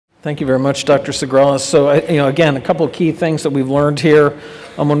Thank you very much, Dr. Tsigrelis. So, again, a couple of key things that we've learned here.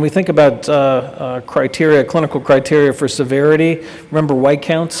 When we think about clinical criteria for severity, remember white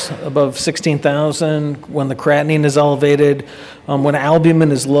counts above 16,000, when the creatinine is elevated, when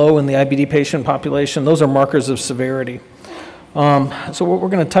albumin is low in the IBD patient population, those are markers of severity. So what we're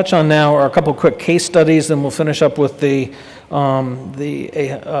going to touch on now are a couple of quick case studies, and we'll finish up with the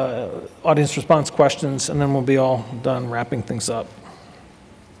audience response questions, and then we'll be all done wrapping things up.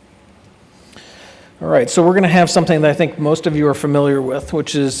 All right, so we're going to have something that I think most of you are familiar with,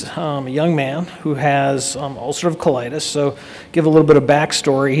 which is a young man who has ulcerative colitis. So give a little bit of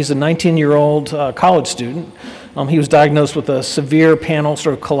backstory. He's a 19-year-old college student. He was diagnosed with a severe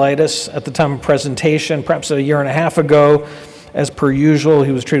pan-ulcerative colitis at the time of presentation, perhaps a year and a half ago. As per usual,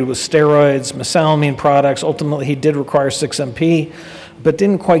 he was treated with steroids, mesalamine products. Ultimately, he did require 6-MP, but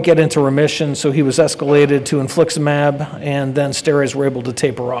didn't quite get into remission, so he was escalated to infliximab, and then steroids were able to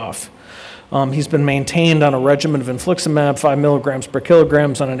taper off. He's been maintained on a regimen of infliximab, 5 milligrams per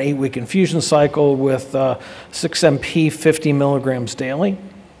kilograms on an 8-week infusion cycle with 6-MP 50 milligrams daily.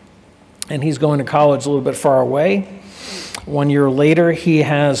 And he's going to college a little bit far away. 1 year later, he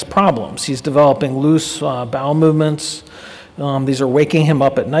has problems. He's developing loose bowel movements. These are waking him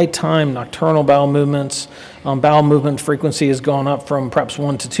up at nighttime, nocturnal bowel movements. Bowel movement frequency has gone up from perhaps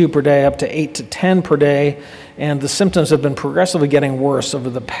 1 to 2 per day up to 8 to 10 per day, and the symptoms have been progressively getting worse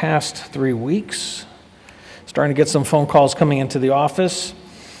over the past 3 weeks. Starting to get some phone calls coming into the office.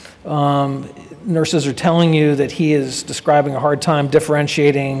 Nurses are telling you that he is describing a hard time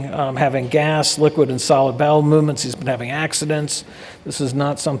differentiating having gas, liquid, and solid bowel movements. He's been having accidents. This is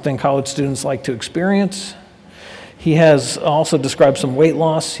not something college students like to experience. He has also described some weight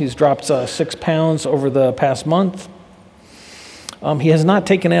loss. He's dropped 6 pounds over the past month. He has not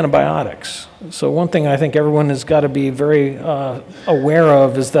taken antibiotics. So one thing I think everyone has got to be very aware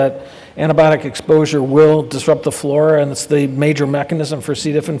of is that antibiotic exposure will disrupt the flora, and it's the major mechanism for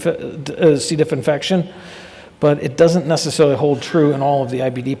C. diff infection. But it doesn't necessarily hold true in all of the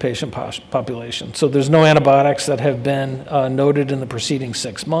IBD patient population. So there's no antibiotics that have been noted in the preceding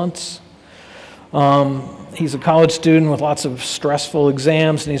 6 months. He's a college student with lots of stressful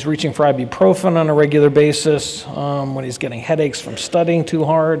exams, and he's reaching for ibuprofen on a regular basis when he's getting headaches from studying too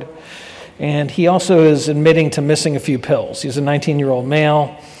hard. And he also is admitting to missing a few pills. He's a 19-year-old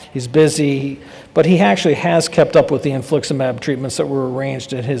male. He's busy, but he actually has kept up with the infliximab treatments that were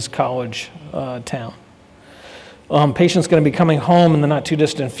arranged at his college town. Patient's going to be coming home in the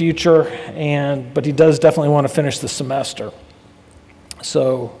not-too-distant future, but he does definitely want to finish the semester.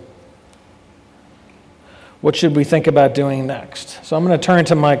 So what should we think about doing next? So I'm going to turn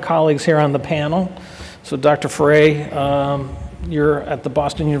to my colleagues here on the panel. So Dr. Farraye, you're at the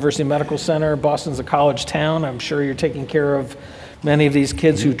Boston University Medical Center. Boston's a college town. I'm sure you're taking care of many of these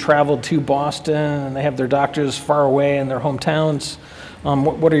kids who traveled to Boston and they have their doctors far away in their hometowns.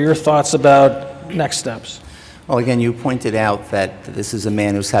 What are your thoughts about next steps? Well, again, you pointed out that this is a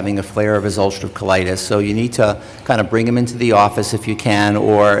man who's having a flare of his ulcerative colitis, so you need to kind of bring him into the office if you can,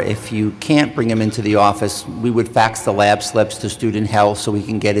 or if you can't bring him into the office, we would fax the lab slips to student health so we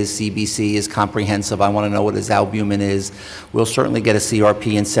can get his CBC, his comprehensive. I want to know what his albumin is. We'll certainly get a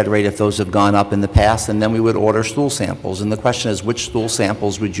CRP and Ceterate if those have gone up in the past, and then we would order stool samples. And the question is, which stool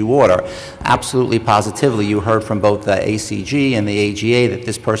samples would you order? Absolutely, positively, you heard from both the ACG and the AGA that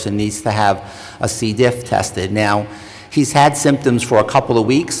this person needs to have a C. diff tested. Now, he's had symptoms for a couple of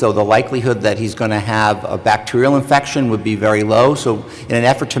weeks, so the likelihood that he's going to have a bacterial infection would be very low. So in an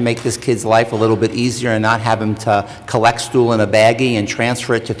effort to make this kid's life a little bit easier and not have him to collect stool in a baggie and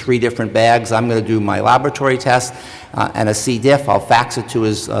transfer it to 3 different bags, I'm going to do my laboratory test and a C. diff. I'll fax it to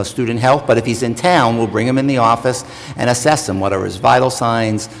his student health, but if he's in town, we'll bring him in the office and assess him. What are his vital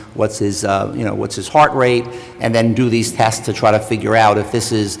signs? What's his heart rate? And then do these tests to try to figure out if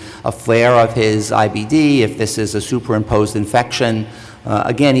this is a flare of his IBD, if this is a superimposed infection.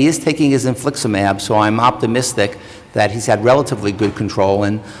 Again, he is taking his infliximab, so I'm optimistic that he's had relatively good control.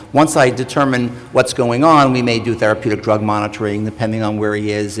 And once I determine what's going on, we may do therapeutic drug monitoring depending on where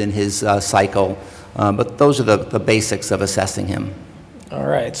he is in his cycle. But those are the basics of assessing him. All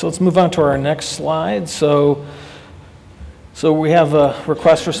right, so let's move on to our next slide. So we have a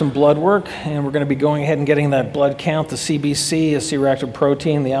request for some blood work, and we're going to be going ahead and getting that blood count, the CBC, a C-reactive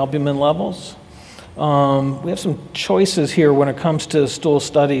protein, the albumin levels. We have some choices here when it comes to stool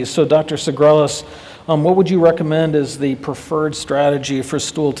studies. So Dr. Tsigrelis, what would you recommend as the preferred strategy for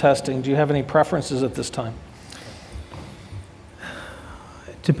stool testing? Do you have any preferences at this time?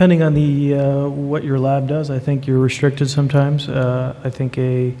 Depending on what your lab does, I think you're restricted sometimes. I think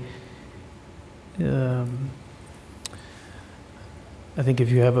I think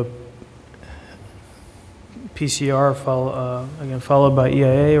if you have a PCR followed by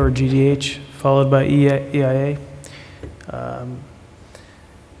EIA, or GDH followed by EIA,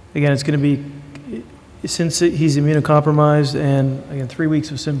 again, it's going to be, since he's immunocompromised and, again, 3 weeks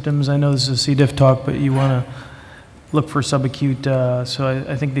of symptoms. I know this is a C. diff talk, but you want to look for subacute. So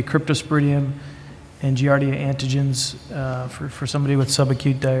I think the cryptosporidium and Giardia antigens for somebody with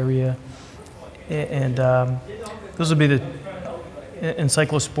subacute diarrhea. And those would be the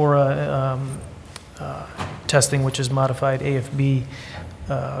encyclospora testing, which is modified AFB.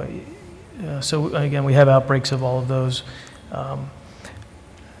 So again, we have outbreaks of all of those.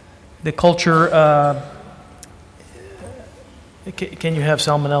 The culture, can you have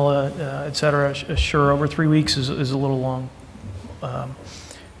salmonella, et cetera? Sure, over 3 weeks is a little long.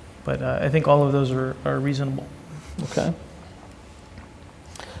 But I think all of those are reasonable. Okay.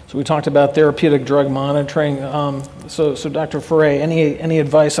 So we talked about therapeutic drug monitoring. So Dr. Farraye, any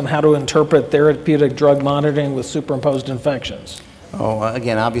advice on how to interpret therapeutic drug monitoring with superimposed infections? Oh,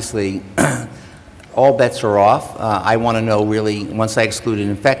 again, obviously, all bets are off. I want to know really, once I exclude an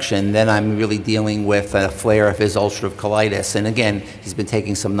infection, then I'm really dealing with a flare of his ulcerative colitis. And again, he's been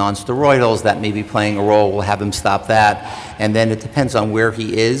taking some non-steroidals that may be playing a role. We'll have him stop that. And then it depends on where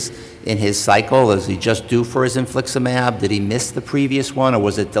he is in his cycle. Is he just due for his infliximab? Did he miss the previous one, or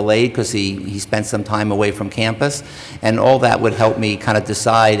was it delayed because he spent some time away from campus? And all that would help me kind of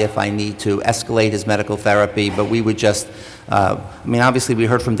decide if I need to escalate his medical therapy. But we would just, obviously we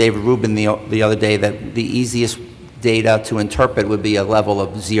heard from David Rubin the other day that the easiest data to interpret would be a level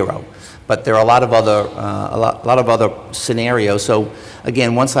of 0. But there are a lot of other scenarios. So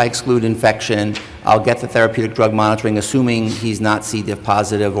again, once I exclude infection, I'll get the therapeutic drug monitoring, assuming he's not C. diff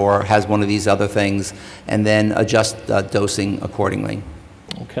positive or has one of these other things, and then adjust dosing accordingly.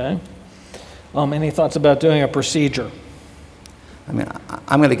 Okay. Any thoughts about doing a procedure? I'm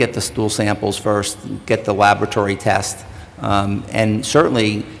going to get the stool samples first, get the laboratory test, and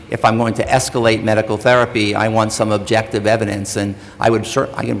certainly if I'm going to escalate medical therapy, I want some objective evidence, and I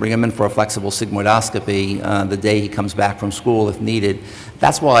can bring him in for a flexible sigmoidoscopy the day he comes back from school if needed.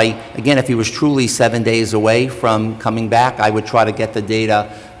 That's why, again, if he was truly 7 days away from coming back, I would try to get the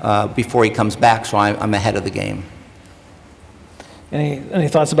data before he comes back, so I'm ahead of the game. Any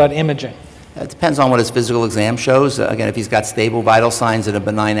thoughts about imaging? It depends on what his physical exam shows. Again, if he's got stable vital signs and a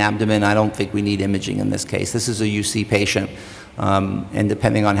benign abdomen, I don't think we need imaging in this case. This is a UC patient, and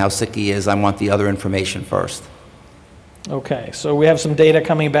depending on how sick he is, I want the other information first. Okay, so we have some data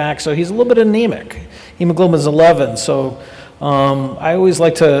coming back. So he's a little bit anemic. Hemoglobin is 11. So I always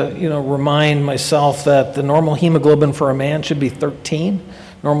like to, remind myself that the normal hemoglobin for a man should be 13.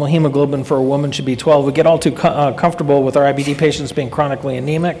 Normal hemoglobin for a woman should be 12. We get all too comfortable with our IBD patients being chronically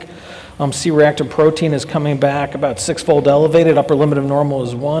anemic. C-reactive protein is coming back about 6-fold elevated. Upper limit of normal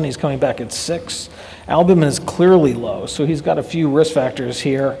is 1. He's coming back at 6. Albumin is clearly low, so he's got a few risk factors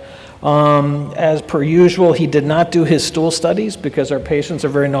here. As per usual, he did not do his stool studies because our patients are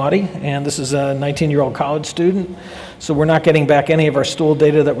very naughty, and this is a 19-year-old college student, so we're not getting back any of our stool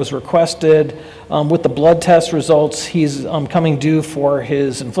data that was requested. With the blood test results, he's coming due for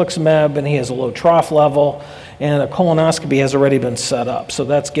his infliximab, and he has a low trough level, and a colonoscopy has already been set up, so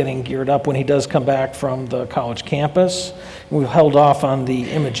that's getting geared up when he does come back from the college campus. We've held off on the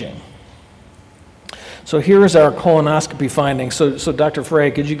imaging. So here's our colonoscopy findings. So Dr.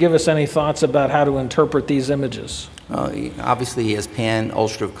 Farraye, could you give us any thoughts about how to interpret these images? Obviously, he has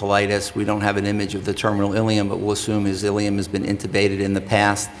pan-ulcerative colitis. We don't have an image of the terminal ileum, but we'll assume his ileum has been intubated in the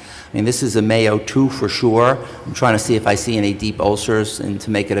past. This is a Mayo 2 for sure. I'm trying to see if I see any deep ulcers and to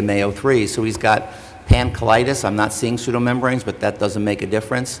make it a Mayo 3. So he's got pan-colitis. I'm not seeing pseudomembranes, but that doesn't make a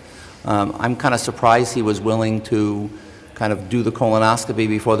difference. I'm kind of surprised he was willing to kind of do the colonoscopy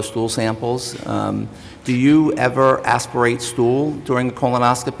before the stool samples. Do you ever aspirate stool during the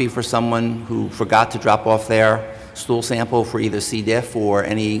colonoscopy for someone who forgot to drop off their stool sample for either C. diff or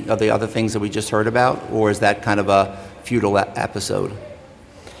any of the other things that we just heard about, or is that kind of a futile episode?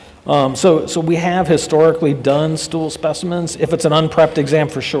 So we have historically done stool specimens, if it's an unprepped exam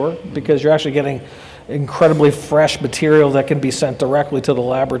for sure, because you're actually getting incredibly fresh material that can be sent directly to the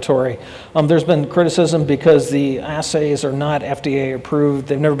laboratory. There's been criticism because the assays are not FDA approved.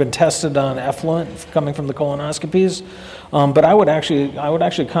 They've never been tested on effluent coming from the colonoscopies. But I would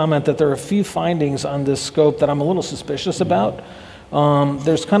actually comment that there are a few findings on this scope that I'm a little suspicious about.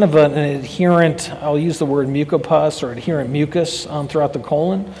 There's kind of an adherent, I'll use the word mucopus or adherent mucus throughout the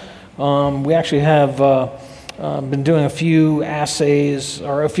colon. We actually have Been doing a few assays,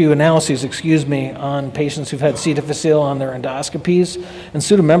 or a few analyses, on patients who've had C. difficile on their endoscopies, and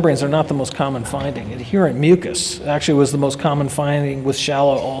pseudomembranes are not the most common finding. Adherent mucus actually was the most common finding with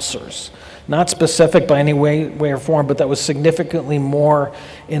shallow ulcers. Not specific by any way or form, but that was significantly more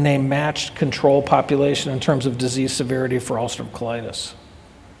in a matched control population in terms of disease severity for ulcerative colitis.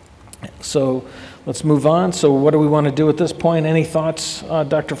 So let's move on. So what do we want to do at this point? Any thoughts,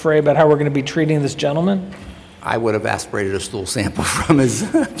 Dr. Farraye, about how we're going to be treating this gentleman? I would have aspirated a stool sample from his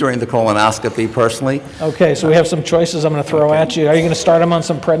during the colonoscopy personally. Okay, so we have some choices I'm going to throw at you. Are you going to start him on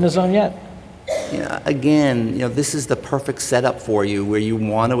some prednisone yet? Yeah, again, this is the perfect setup for you where you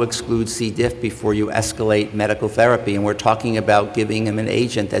want to exclude C. diff before you escalate medical therapy. And we're talking about giving him an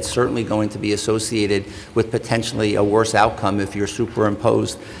agent that's certainly going to be associated with potentially a worse outcome if you're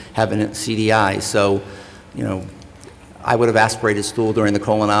superimposed having a CDI. So, I would have aspirated stool during the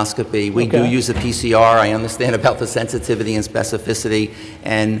colonoscopy. We do use a PCR. I understand about the sensitivity and specificity.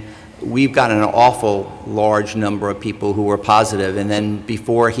 And we've got an awful large number of people who are positive. And then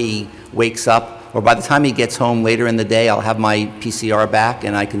before he wakes up, or by the time he gets home later in the day, I'll have my PCR back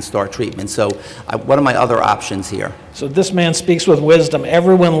and I can start treatment. So what are my other options here? So this man speaks with wisdom.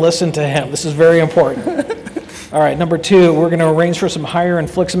 Everyone listen to him. This is very important. All right, number 2, we're going to arrange for some higher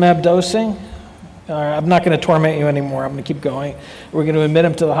infliximab dosing. I'm not going to torment you anymore. I'm going to keep going. We're going to admit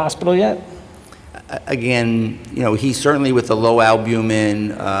him to the hospital yet? Again, he's certainly with the low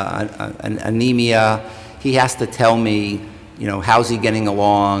albumin, anemia. He has to tell me, how's he getting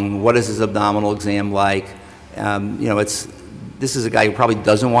along? What is his abdominal exam like? This is a guy who probably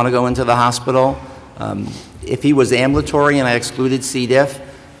doesn't want to go into the hospital. If he was ambulatory and I excluded C. diff,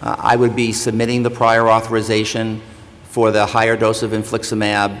 I would be submitting the prior authorization for the higher dose of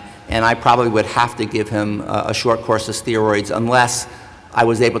infliximab, and I probably would have to give him a short course of steroids unless I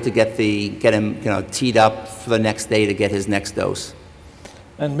was able to get him teed up for the next day to get his next dose.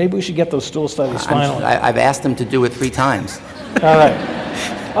 And maybe we should get those stool studies finally. I've asked him to do it 3 times. All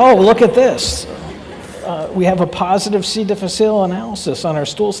right. Oh, look at this. We have a positive C. difficile analysis on our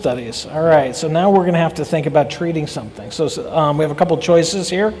stool studies. All right, so now we're going to have to think about treating something. So we have a couple choices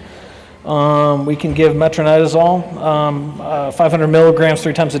here. We can give metronidazole, 500 milligrams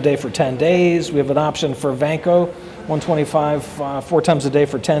 3 times a day for 10 days. We have an option for Vanco, 125 4 times a day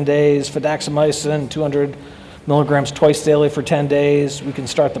for 10 days. Fidaxomicin, 200 milligrams twice daily for 10 days. We can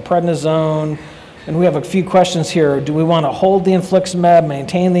start the prednisone. And we have a few questions here. Do we want to hold the infliximab,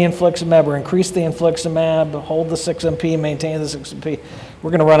 maintain the infliximab, or increase the infliximab, hold the 6MP, maintain the 6MP?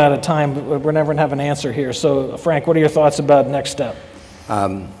 We're going to run out of time, but we're never going to have an answer here. So, Frank, what are your thoughts about next step?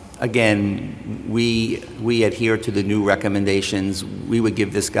 Again, we adhere to the new recommendations. We would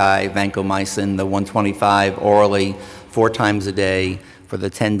give this guy vancomycin, the 125 orally 4 times a day for the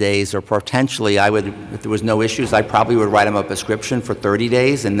 10 days, or potentially if there was no issues, I probably would write him a prescription for 30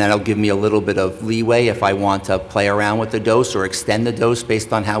 days, and that'll give me a little bit of leeway if I want to play around with the dose or extend the dose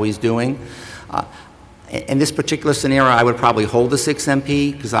based on how he's doing. In this particular scenario, I would probably hold the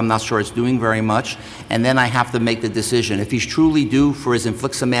 6MP because I'm not sure it's doing very much, and then I have to make the decision. If he's truly due for his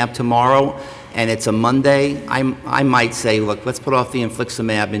infliximab tomorrow and it's a Monday, I might say, look, let's put off the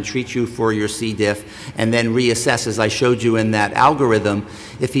infliximab and treat you for your C. diff and then reassess, as I showed you in that algorithm.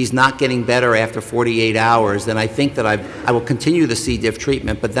 If he's not getting better after 48 hours, then I think that I will continue the C. diff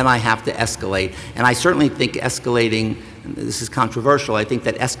treatment, but then I have to escalate. And I certainly think escalating, this is controversial, I think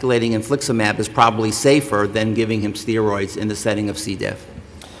that escalating infliximab is probably safer than giving him steroids in the setting of C. diff.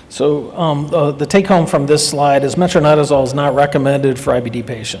 So the take-home from this slide is metronidazole is not recommended for IBD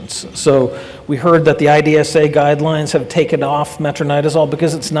patients. So we heard that the IDSA guidelines have taken off metronidazole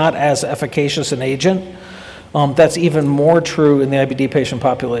because it's not as efficacious an agent. That's even more true in the IBD patient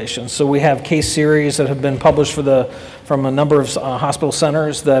population. So we have case series that have been published from a number of hospital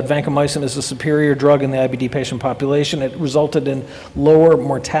centers that vancomycin is a superior drug in the IBD patient population. It resulted in lower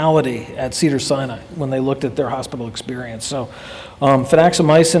mortality at Cedars-Sinai when they looked at their hospital experience. So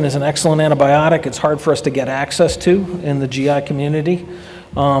fidaxomicin is an excellent antibiotic. It's hard for us to get access to in the GI community.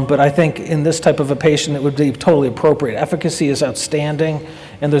 But I think in this type of a patient, it would be totally appropriate. Efficacy is outstanding,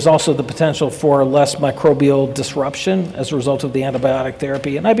 and there's also the potential for less microbial disruption as a result of the antibiotic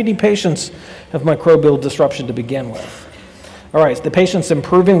therapy. And IBD patients have microbial disruption to begin with. All right, the patient's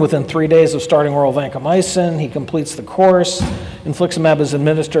improving within 3 days of starting oral vancomycin. He completes the course. Infliximab is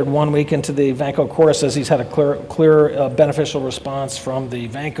administered 1 week into the Vanco course as he's had a clear beneficial response from the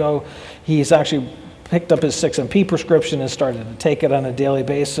Vanco. He's actually picked up his 6MP prescription and started to take it on a daily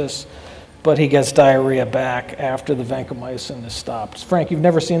basis, but he gets diarrhea back after the vancomycin is stopped. Frank, you've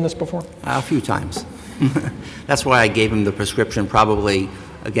never seen this before? A few times. That's why I gave him the prescription probably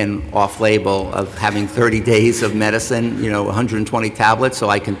again, off-label, of having 30 days of medicine, 120 tablets, so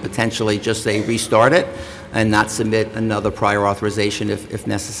I can potentially just say restart it and not submit another prior authorization if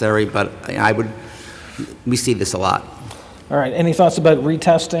necessary. But we see this a lot. All right, any thoughts about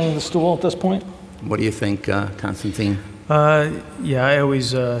retesting the stool at this point? What do you think, Constantine? Yeah, I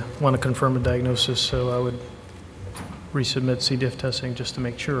always want to confirm a diagnosis, so I would resubmit C. diff testing just to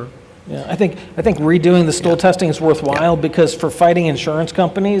make sure. Yeah, I think redoing the stool testing is worthwhile because for fighting insurance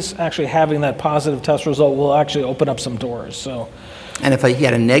companies, actually having that positive test result will actually open up some doors. So, and if he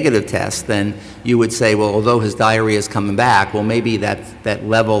had a negative test, then you would say, well, although his diarrhea is coming back, well, maybe that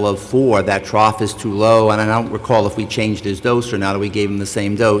level of 4, that trough is too low. And I don't recall if we changed his dose or not, or we gave him the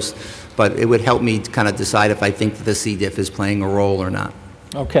same dose. But it would help me kind of decide if I think that the C. diff is playing a role or not.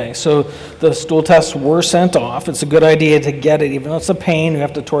 Okay, so the stool tests were sent off. It's a good idea to get it, even though it's a pain. We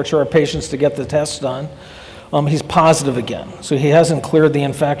have to torture our patients to get the tests done. He's positive again, so he hasn't cleared the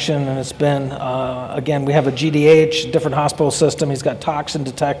infection, and it's been, again, we have a GDH, different hospital system. He's got toxin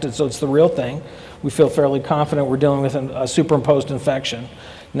detected, so it's the real thing. We feel fairly confident we're dealing with a superimposed infection.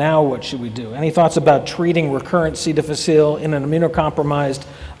 Now what should we do? Any thoughts about treating recurrent C. difficile in an immunocompromised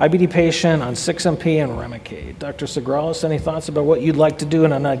IBD patient on 6-MP and Remicade? Dr. Tsigrelis, any thoughts about what you'd like to do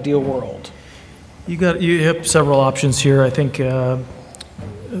in an ideal world? You have several options here. I think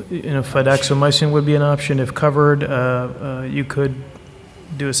fidaxomicin would be an option if covered. You could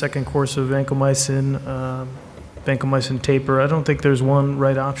do a second course of vancomycin taper. I don't think there's one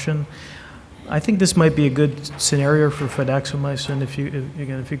right option. I think this might be a good scenario for fidaxomicin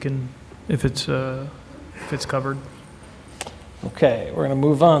if it's covered. Okay, we're going to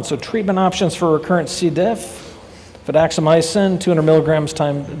move on. So treatment options for recurrent C. diff: fidaxomicin, 200 milligrams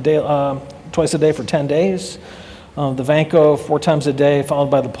twice a day for 10 days. The Vanco 4 times a day, followed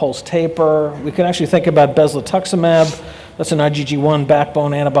by the pulse taper. We can actually think about bezlotuximab. That's an IgG1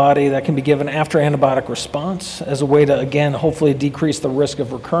 backbone antibody that can be given after antibiotic response as a way to, again, hopefully decrease the risk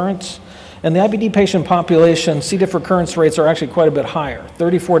of recurrence. And the IBD patient population, C. diff recurrence rates are actually quite a bit higher.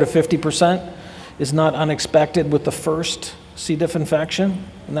 34 to 50% is not unexpected with the first C. diff infection.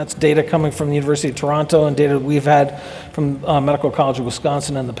 And that's data coming from the University of Toronto and data we've had from Medical College of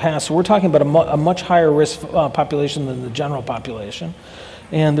Wisconsin in the past. So we're talking about a much higher risk population than the general population.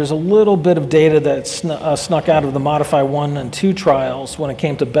 And there's a little bit of data that snuck out of the Modify 1 and 2 trials when it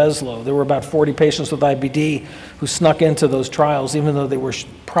came to Bezlo. There were about 40 patients with IBD who snuck into those trials, even though they were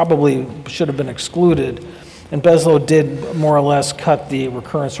probably should have been excluded. And Bezlo did more or less cut the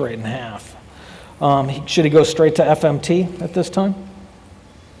recurrence rate in half. Should he go straight to FMT at this time?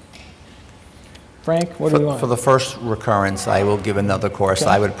 Frank, what do you want? For the first recurrence, I will give another course.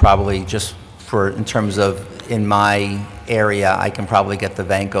 Okay. I would probably just in terms of in my area, I can probably get the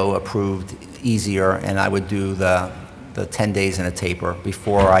Vanco approved easier, and I would do the 10 days in a taper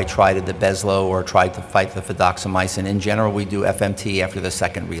before I tried the Bezlo or tried to fight the fidaxomicin. In general, we do FMT after the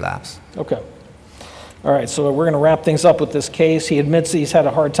second relapse. Okay. All right, so we're going to wrap things up with this case. He admits that he's had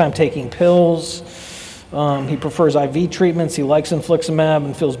a hard time taking pills. He prefers IV treatments. He likes infliximab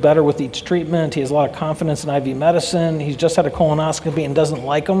and feels better with each treatment. He has a lot of confidence in IV medicine. He's just had a colonoscopy and doesn't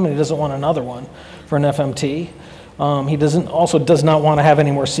like them, and he doesn't want another one for an FMT. He does not want to have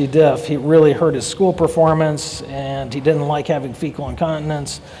any more C. diff. He really hurt his school performance, and he didn't like having fecal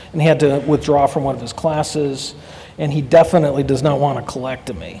incontinence, and he had to withdraw from one of his classes, and he definitely does not want a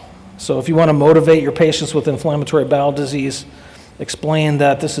colectomy. So if you want to motivate your patients with inflammatory bowel disease, explain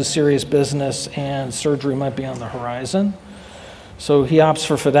that this is serious business and surgery might be on the horizon. So he opts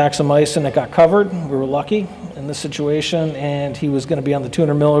for fidaxomicin. It got covered. We were lucky in this situation, and he was going to be on the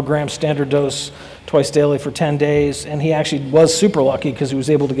 200 milligram standard dose twice daily for 10 days, and he actually was super lucky because he was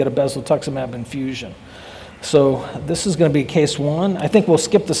able to get a bezlotuximab infusion. So this is going to be case 1. I think we'll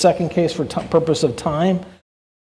skip the second case for purpose of time